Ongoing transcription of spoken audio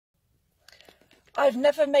I've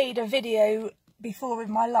never made a video before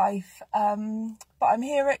in my life, but I'm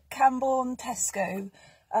here at Cambourne Tesco,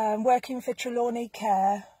 working for Trelawney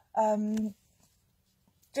Care, doing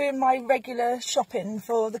my regular shopping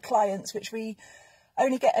for the clients, which we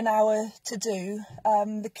only get an hour to do.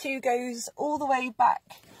 The queue goes all the way back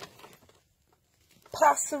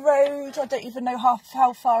past the road. I don't even know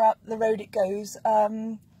how far up the road it goes.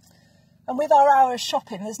 And with our hour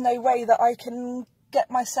shopping, there's no way that I can get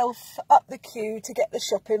myself up the queue to get the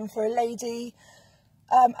shopping for a lady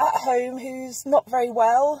at home who's not very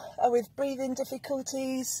well, with breathing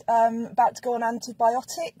difficulties, about to go on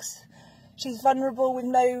antibiotics. She's vulnerable with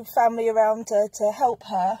no family around her to help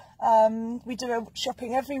her. We do her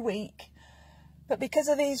shopping every week, but because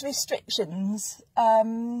of these restrictions,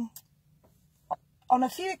 on a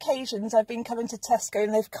few occasions I've been coming to Tesco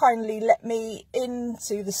and they've kindly let me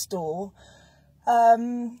into the store.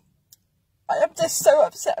 I'm just so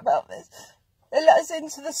upset about this. They let us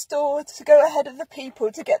into the store to go ahead of the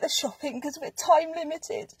people to get the shopping because we're time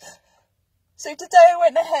limited. So today I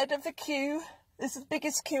went ahead of the queue. This is the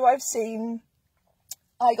biggest queue I've seen.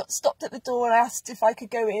 I got stopped at the door and asked if I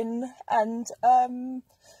could go in, and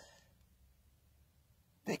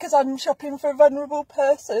because I'm shopping for a vulnerable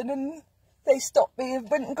person, and they stopped me and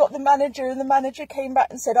went and got the manager, and the manager came back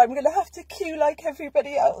and said I'm going to have to queue like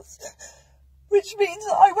everybody else. Which means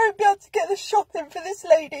that I won't be able to get the shopping for this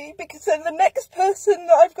lady, because then the next person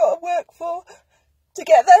that I've got to work for to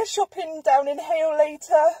get their shopping down in Hale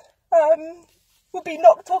later will be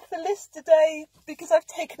knocked off the list today, because I've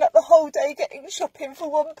taken up the whole day getting shopping for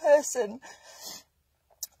one person.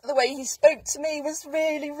 The way he spoke to me was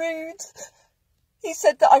really rude. He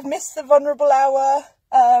said that I've missed the vulnerable hour,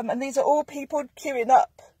 and these are all people queuing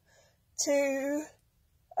up to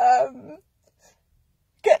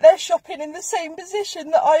get their shopping in the same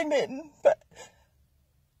position that I'm in. But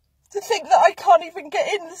to think that I can't even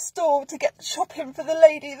get in the store to get the shopping for the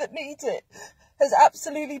lady that needs it has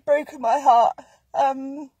absolutely broken my heart.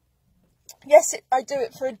 Yes, I do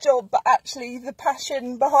it for a job, but actually the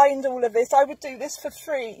passion behind all of this, I would do this for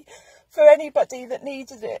free for anybody that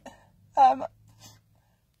needed it. I'm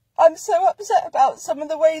so upset about some of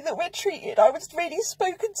the way that we're treated. I was really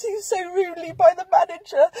spoken to so rudely by the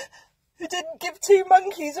manager, who didn't give two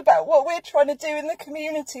monkeys about what we're trying to do in the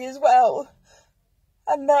community as well.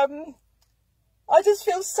 And I just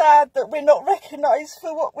feel sad that we're not recognised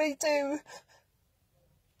for what we do.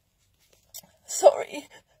 Sorry,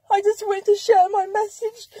 I just wanted to share my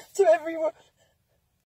message to everyone.